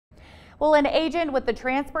Well, an agent with the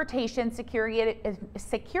Transportation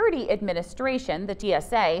Security Administration, the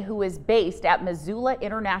TSA, who is based at Missoula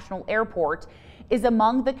International Airport, is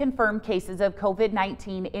among the confirmed cases of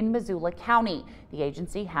COVID-19 in Missoula County, the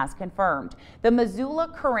agency has confirmed. The Missoula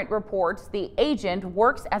Current reports the agent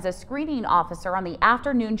works as a screening officer on the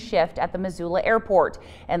afternoon shift at the Missoula Airport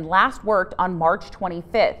and last worked on March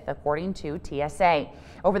 25th, according to TSA.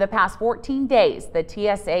 Over the past 14 days, the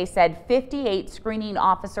TSA said 58 screening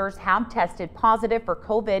officers have tested positive for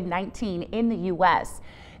COVID-19 in the U.S.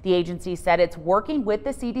 The agency said it's working with the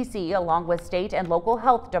CDC along with state and local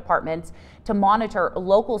health departments to monitor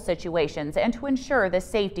local situations and to ensure the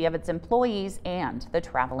safety of its employees and the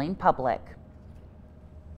traveling public.